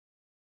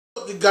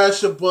You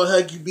guys, your boy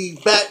Huggy B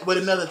back with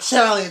another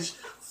challenge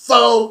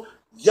for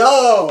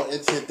y'all.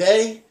 And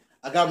today,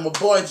 I got my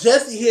boy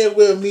Jesse here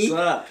with me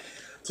to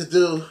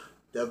do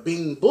the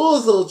Being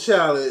Boozeld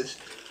challenge.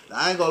 Now,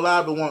 I ain't gonna lie,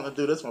 I've been wanting to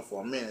do this one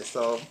for a minute,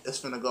 so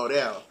it's finna go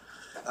down.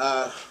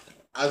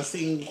 I've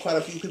seen quite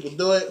a few people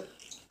do it.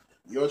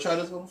 You ever tried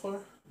this one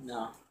before?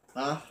 No.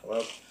 Huh?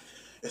 Well,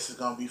 this is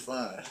gonna be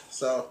fun.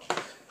 So,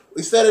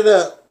 we set it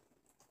up.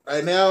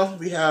 Right now,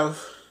 we have...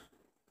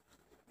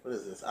 What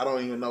is this? I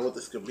don't even know what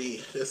this could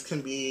be. This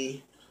can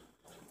be...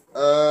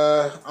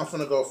 I'm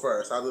finna go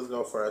first. I'll just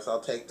go first. I'll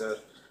take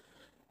the...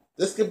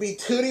 This could be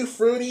Tutti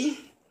Frutti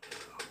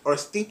or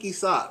Stinky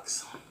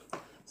Socks.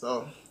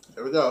 So,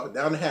 here we go.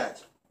 Down the hatch.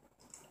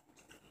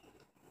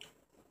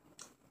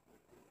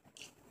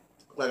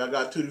 Like I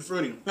got Tutti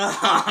Frutti.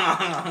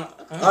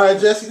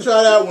 Alright, Jesse,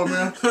 try that one,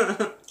 man.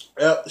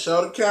 Yep,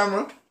 show the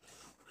camera.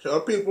 Show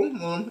the people.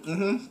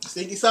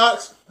 Stinky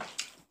Socks.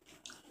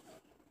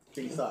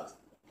 Stinky Socks.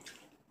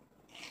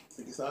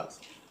 Stinky Socks.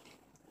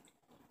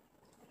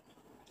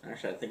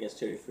 Actually, I think it's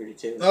Tutti Frutti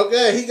too.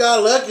 Okay, he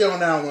got lucky on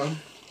that one.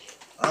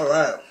 All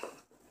right,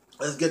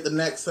 let's get the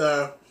next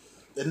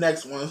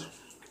ones.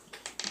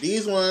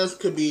 These ones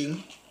could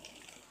be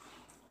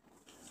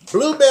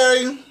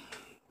blueberry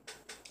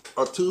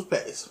or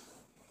toothpaste.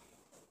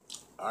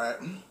 All right,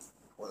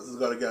 well, let's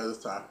go together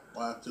this time.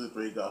 1, 2,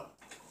 3, go.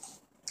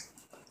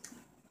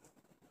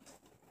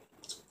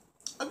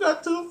 I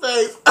got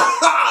toothpaste.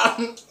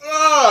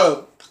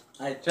 Oh.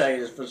 I tell you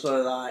this for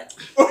so long.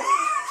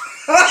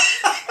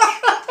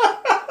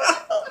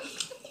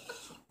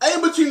 Hey,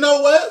 but you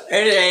know what?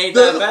 It ain't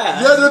that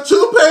bad. Yeah, the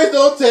toothpaste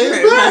don't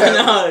taste bad.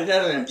 No, it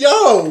doesn't.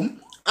 Yo,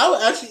 I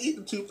would actually eat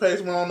the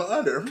toothpaste one on the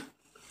under.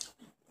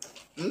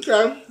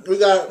 Okay, we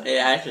got... It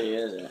actually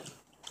isn't.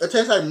 It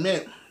tastes like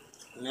mint.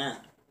 Yeah.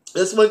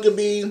 This one could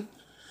be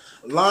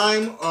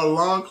lime or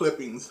lawn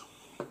clippings.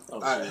 Oh, all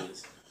right.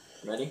 Geez.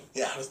 Ready?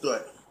 Yeah, let's do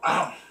it.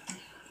 Ow.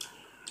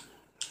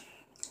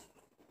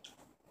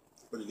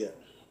 What'd you get?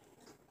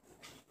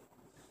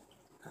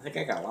 I think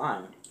I got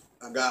lime.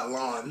 I got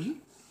lawn.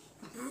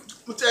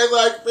 It tastes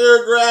like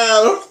pure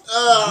grass.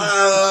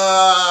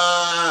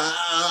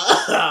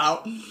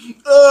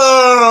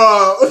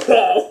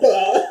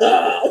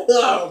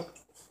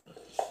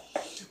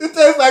 It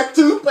tastes like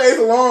toothpaste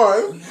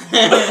lawn.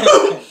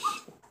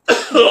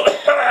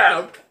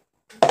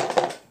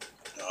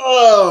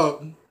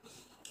 Oh,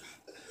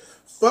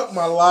 fuck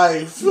my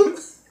life.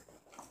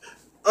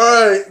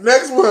 Alright,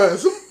 next one.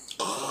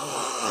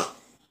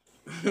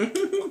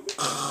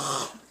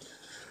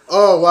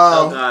 Oh,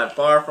 wow. Oh, God.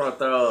 Far from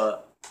throw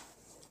up.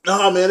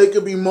 Oh, man, it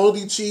could be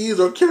moldy cheese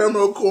or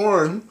caramel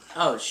corn.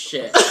 Oh,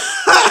 shit.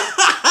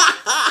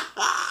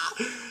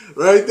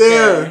 Right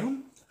there. Okay.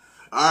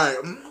 Alright.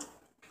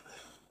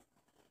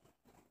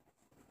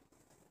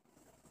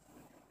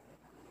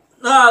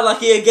 Ah,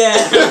 lucky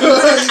again.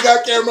 You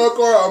got caramel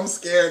corn? I'm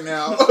scared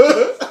now.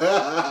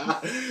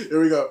 Here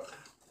we go.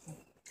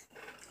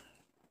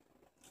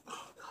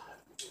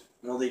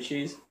 Moldy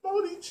cheese?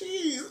 Moldy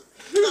cheese.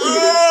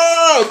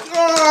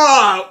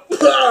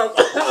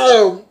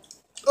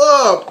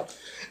 Oh,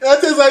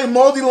 that tastes like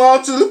moldy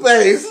lawn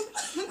toothpaste.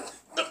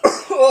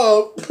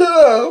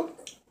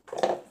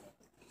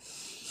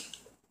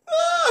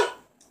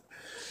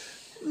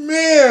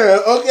 Man,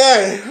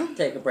 okay.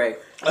 Take a break.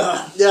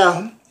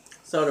 Yeah.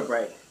 Soda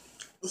break.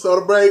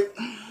 Soda break.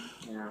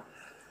 Yeah.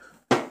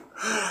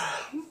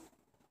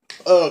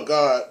 Oh,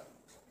 God.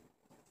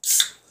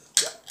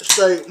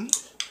 Straight.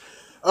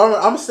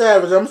 I'm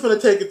savage. I'm finna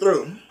take it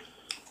through.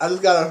 I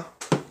just gotta...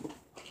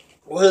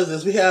 What is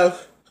this? We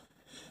have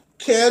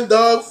canned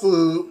dog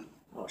food.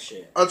 Oh,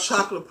 shit. Or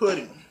chocolate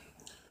pudding.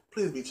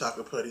 Please be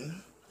chocolate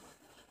pudding.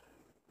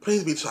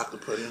 Please be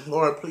chocolate pudding.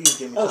 Lord, please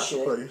give me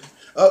chocolate pudding.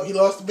 Oh, he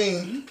lost the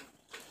bean.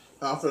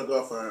 I'm finna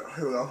go for it.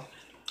 Here we go.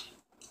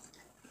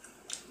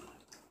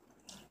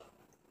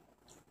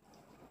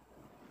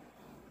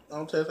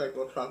 Don't taste like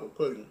no chocolate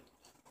pudding.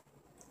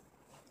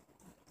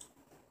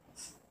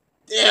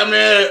 Damn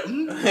it!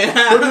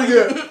 What did you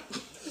get?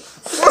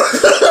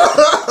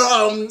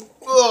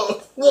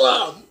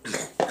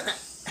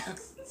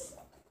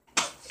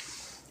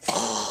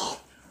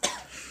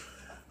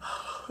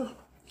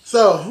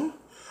 So,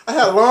 I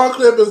have lawn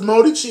clippers,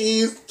 moldy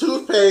cheese,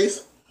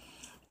 toothpaste,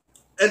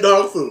 and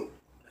dog food.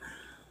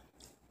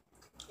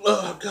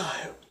 Oh,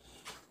 God.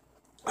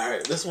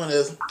 Alright, this one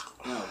is...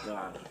 Oh,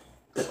 God.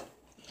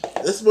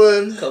 This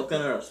one...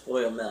 Coconut or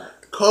spoiled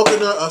milk?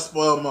 Coconut or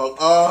spoiled milk.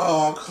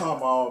 Oh,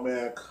 come on,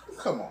 man.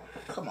 Come on.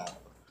 Come on.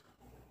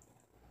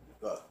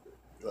 Go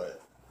ahead.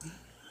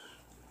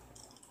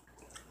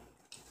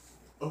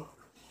 Oh.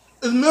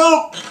 It's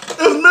milk!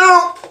 It's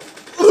milk!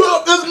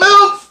 It's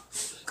milk!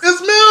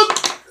 It's milk!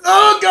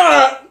 Oh,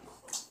 God!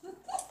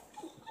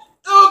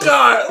 Oh,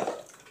 God!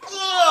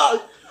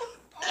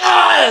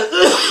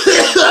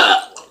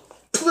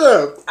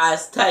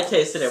 I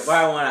tasted it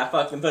right when I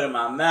fucking put it in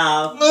my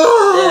mouth.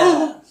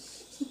 Yeah.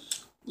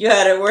 You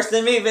had it worse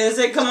than me,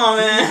 Vincent. Come on,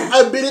 man.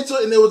 I bit into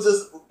it and it was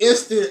just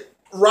instant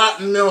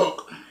rotten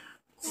milk.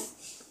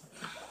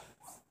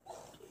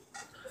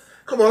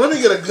 Come on, let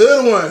me get a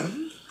good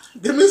one.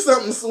 Give me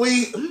something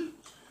sweet.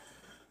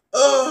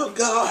 Oh,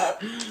 God.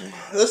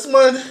 This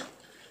one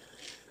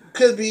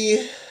could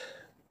be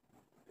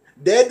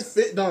dead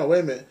fit. No, wait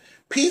a minute.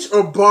 Peach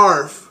or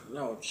barf?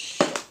 No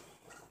shit.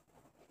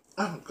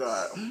 Oh,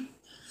 God.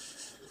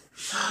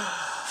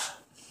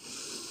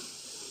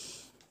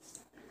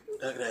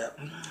 Look at that.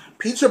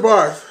 Peach or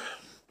barf?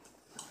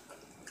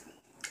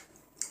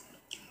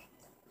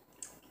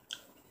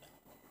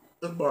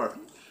 It's barf.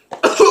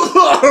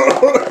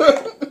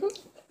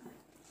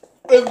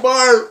 It's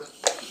barf.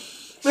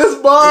 It's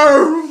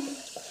barf.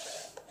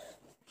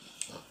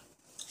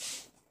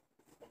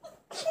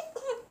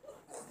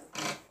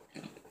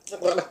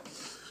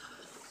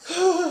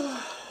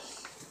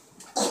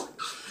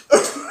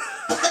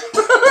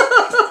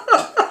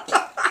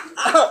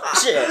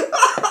 Shit.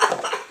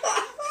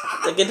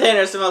 The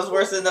container smells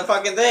worse than the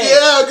fucking thing.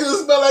 Yeah, because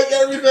it smells like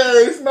everything.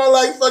 It smells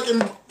like fucking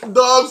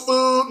dog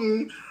food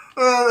and...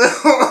 All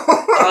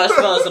it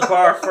smells is the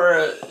bar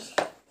first.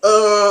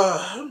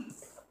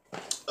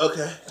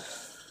 Okay.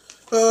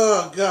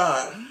 Oh,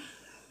 God.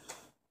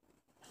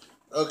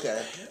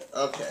 Okay.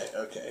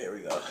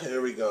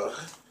 Here we go.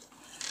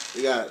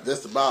 We got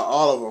just about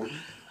all of them.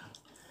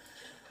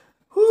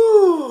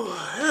 Whew.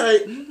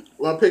 Alright.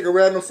 Want to pick a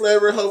random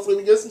flavor? Hopefully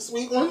we get some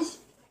sweet ones.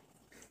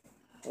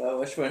 Well,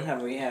 which one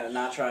have we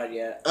not tried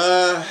yet?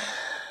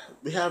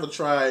 We haven't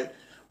tried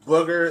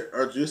booger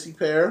or juicy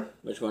pear.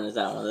 Which one is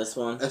that one? This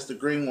one? That's the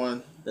green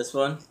one. This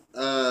one?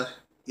 Yeah,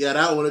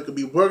 that one. It could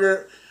be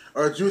booger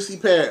or juicy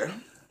pear.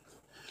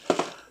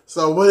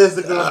 So what is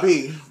it gonna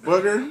be?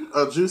 Booger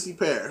or juicy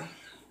pear?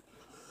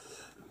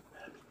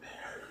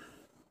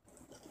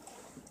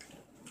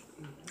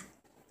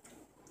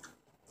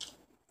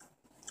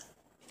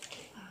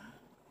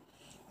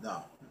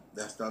 No,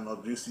 that's not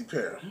no juicy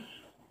pear.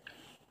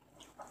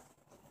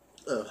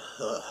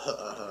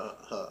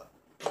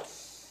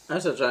 I'm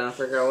still trying to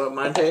figure out what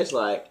mine tastes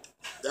like.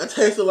 That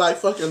tasted like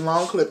fucking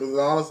long clippings,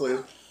 honestly.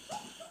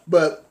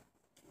 But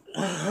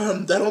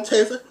that don't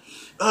taste it.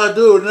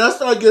 Dude, that's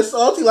starting to get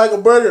salty like a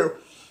burger.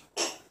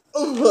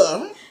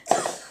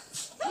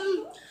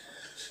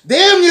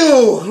 Damn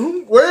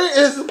you! Where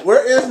is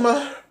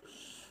my...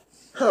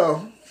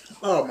 Oh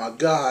my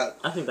God.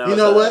 I think that you was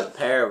know a what?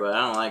 pear, but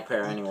I don't like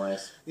pear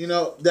anyways. You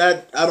know,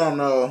 that... I don't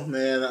know,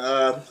 man.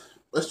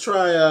 Let's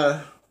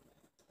try...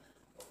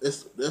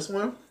 This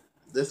one?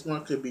 This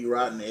one could be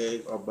rotten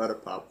egg or butter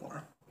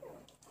popcorn.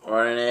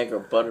 Rotten egg or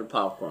buttered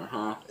popcorn,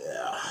 huh?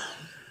 Yeah.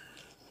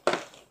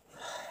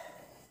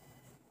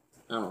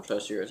 I don't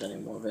trust yours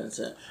anymore,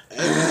 Vincent.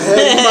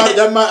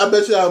 I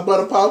bet you have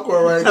butter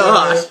popcorn right there.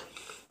 Man.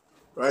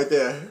 Right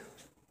there.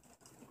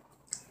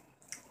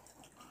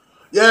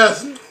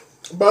 Yes.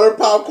 Butter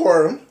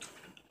popcorn.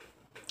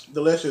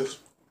 Delicious.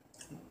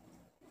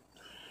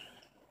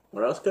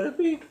 What else could it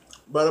be?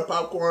 Butter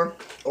popcorn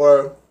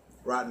or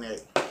rotten egg.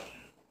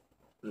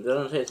 It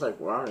doesn't taste like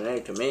rotten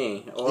egg to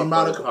me. Or you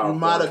might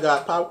have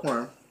got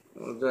popcorn.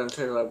 It doesn't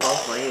taste like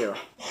popcorn either.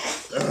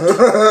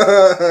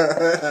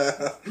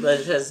 But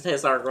it doesn't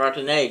taste like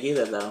rotten egg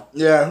either, though.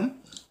 Yeah.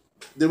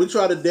 Did we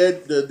try the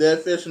dead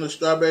fish and the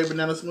strawberry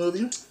banana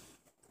smoothie?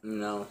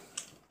 No.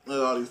 Look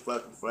at all these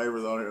fucking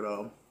flavors on here,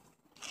 though.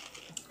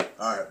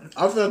 Alright.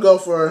 I'm finna go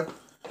for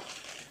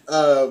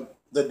the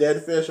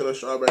dead fish or the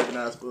strawberry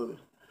banana smoothie.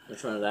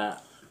 Which one is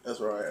that?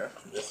 That's right here.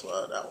 This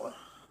one, that one.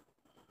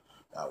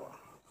 That one.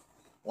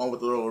 One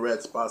with the little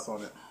red spots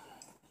on it.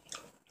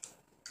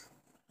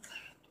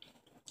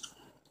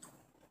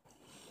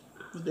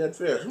 The dead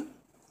fish.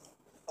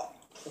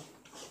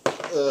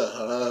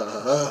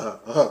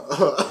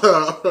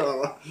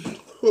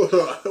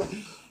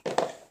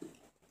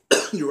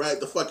 You're right,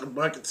 the fucking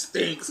bucket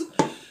stinks.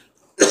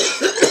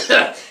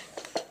 I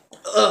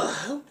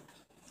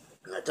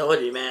told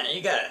you, man.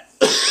 You got it.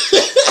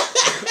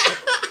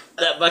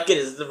 That bucket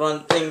is the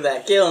one thing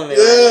that killing me.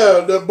 Yeah,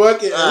 right now. The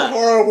bucket is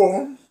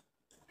horrible.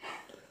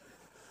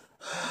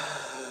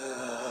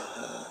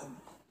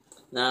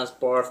 Now it's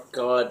barf,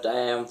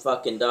 goddamn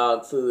fucking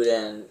dog food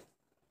and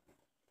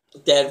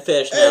dead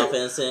fish now,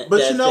 Vincent. But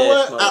dead you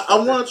know fish, what? I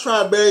want to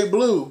try berry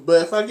blue,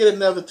 but if I get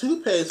another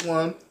toothpaste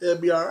one, it'll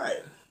be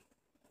alright.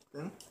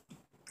 Yeah.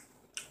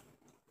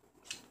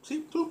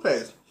 See,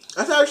 toothpaste.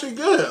 That's actually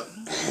good.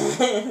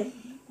 That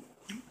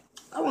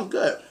one's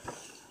good.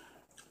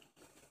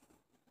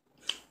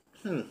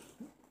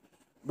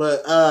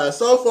 But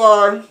so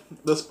far,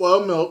 the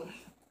spoiled milk,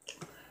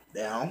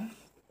 down.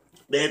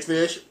 Dead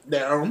fish,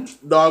 down.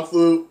 Dog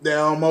food,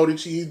 down. Moldy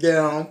cheese,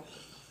 down.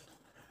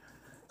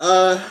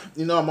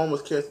 You know, I'm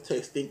almost scared to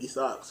taste stinky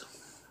socks.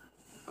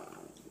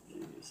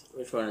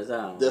 Which one is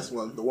that one? This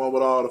one. The one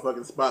with all the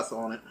fucking spots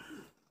on it.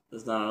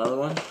 There's not another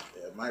one?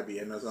 Yeah, it might be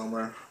in there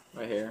somewhere.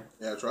 Right here.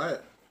 Yeah, try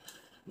it.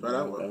 Try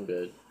that one. I'm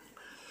good.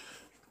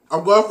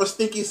 I'm going for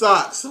stinky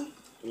socks.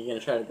 You're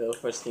gonna try to go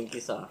for a stinky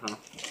sock, huh?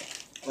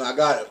 Well, I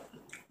got it.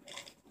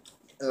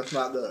 It's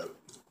not good.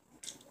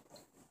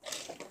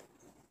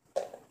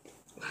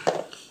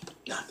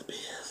 Not the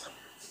best.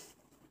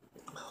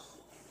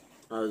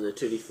 Oh, the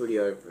Tutti Frutti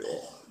over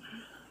it.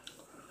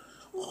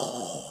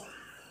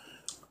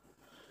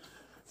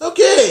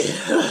 Okay.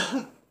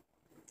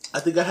 I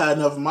think I had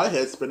enough of my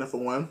head spinning for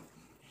one.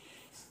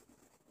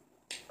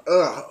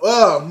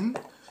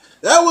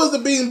 That was the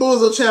Bean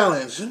Boozle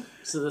challenge.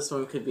 So this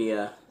one could be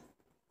a...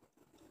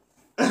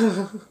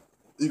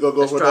 You gonna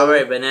go the for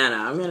strawberry banana.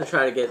 I'm gonna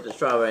try to get the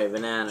strawberry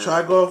banana.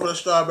 Try going for the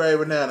strawberry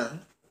banana.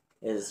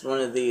 It's one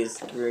of these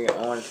green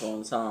orange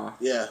ones, huh?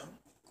 Yeah.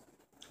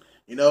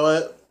 You know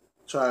what?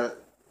 Try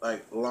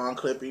like lawn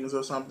clippings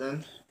or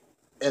something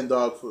and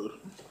dog food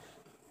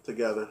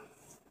together.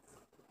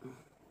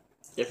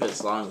 If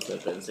it's long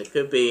clippings, it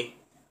could be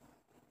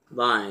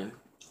lime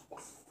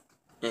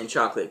and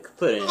chocolate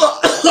pudding. And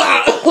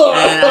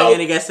I'm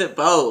gonna guess it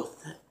both.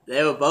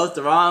 They were both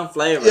the wrong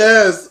flavor.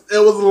 Yes, it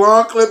was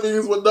lawn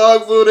clippings with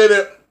dog food in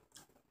it.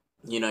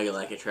 You know you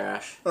like it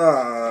trash.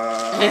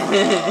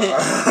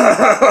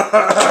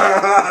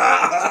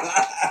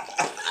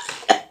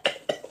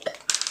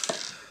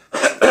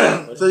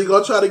 So you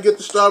gonna try to get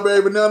the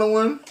strawberry banana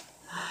one?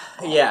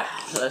 Yeah,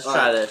 let's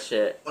try this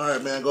shit.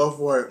 Alright, man, go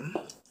for it.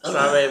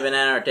 Strawberry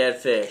banana or dead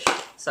fish.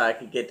 So I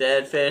could get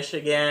dead fish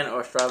again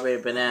or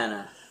strawberry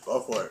banana. Go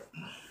for it.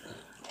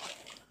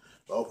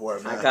 Go for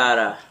it, man. I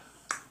gotta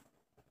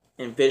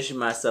envision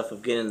myself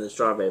of getting the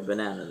strawberry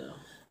banana though.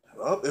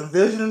 Well,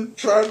 envision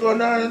try going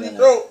down in your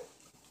throat.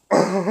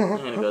 I'm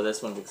gonna go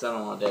this one because I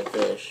don't want dead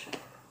fish.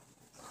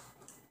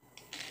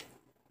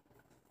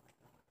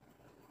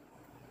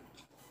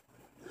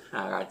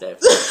 I got dead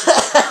fish.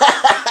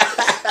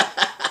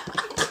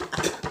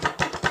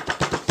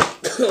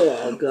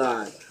 Oh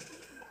god.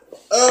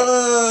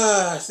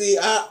 See,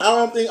 I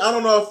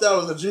don't know if that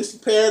was a juicy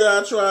pear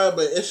that I tried,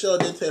 but it sure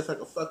did taste like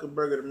a fucking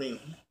burger to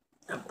me.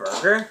 A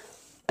burger?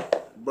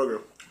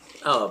 Burger.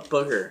 Oh, a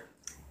booger.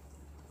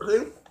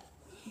 See?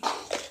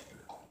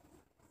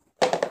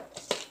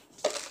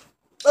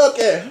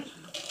 Okay.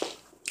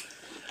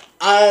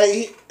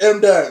 I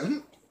am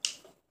done.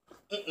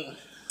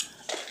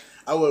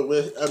 I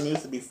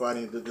used to be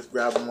funny to just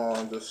grab them all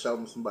and just shove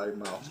them in somebody's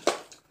mouth.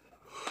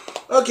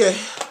 Okay.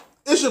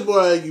 It's your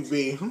boy,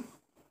 UB.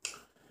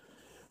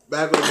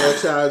 Back with another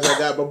challenge. I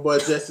got my boy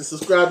Justin.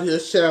 Subscribe to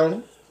his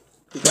channel.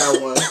 He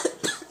got one.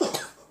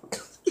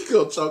 He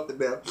gonna choke to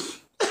death.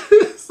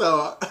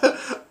 So,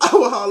 I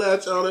will holler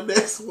at y'all on the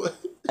next one.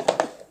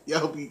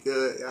 Y'all be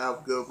good. Y'all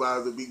have good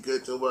vibes and be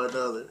good to one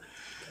another.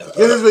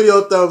 Give this video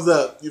a thumbs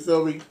up. You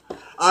feel me?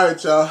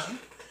 Alright, y'all.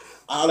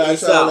 I'll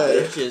let y'all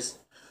later. Bitches.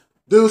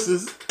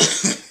 Deuces.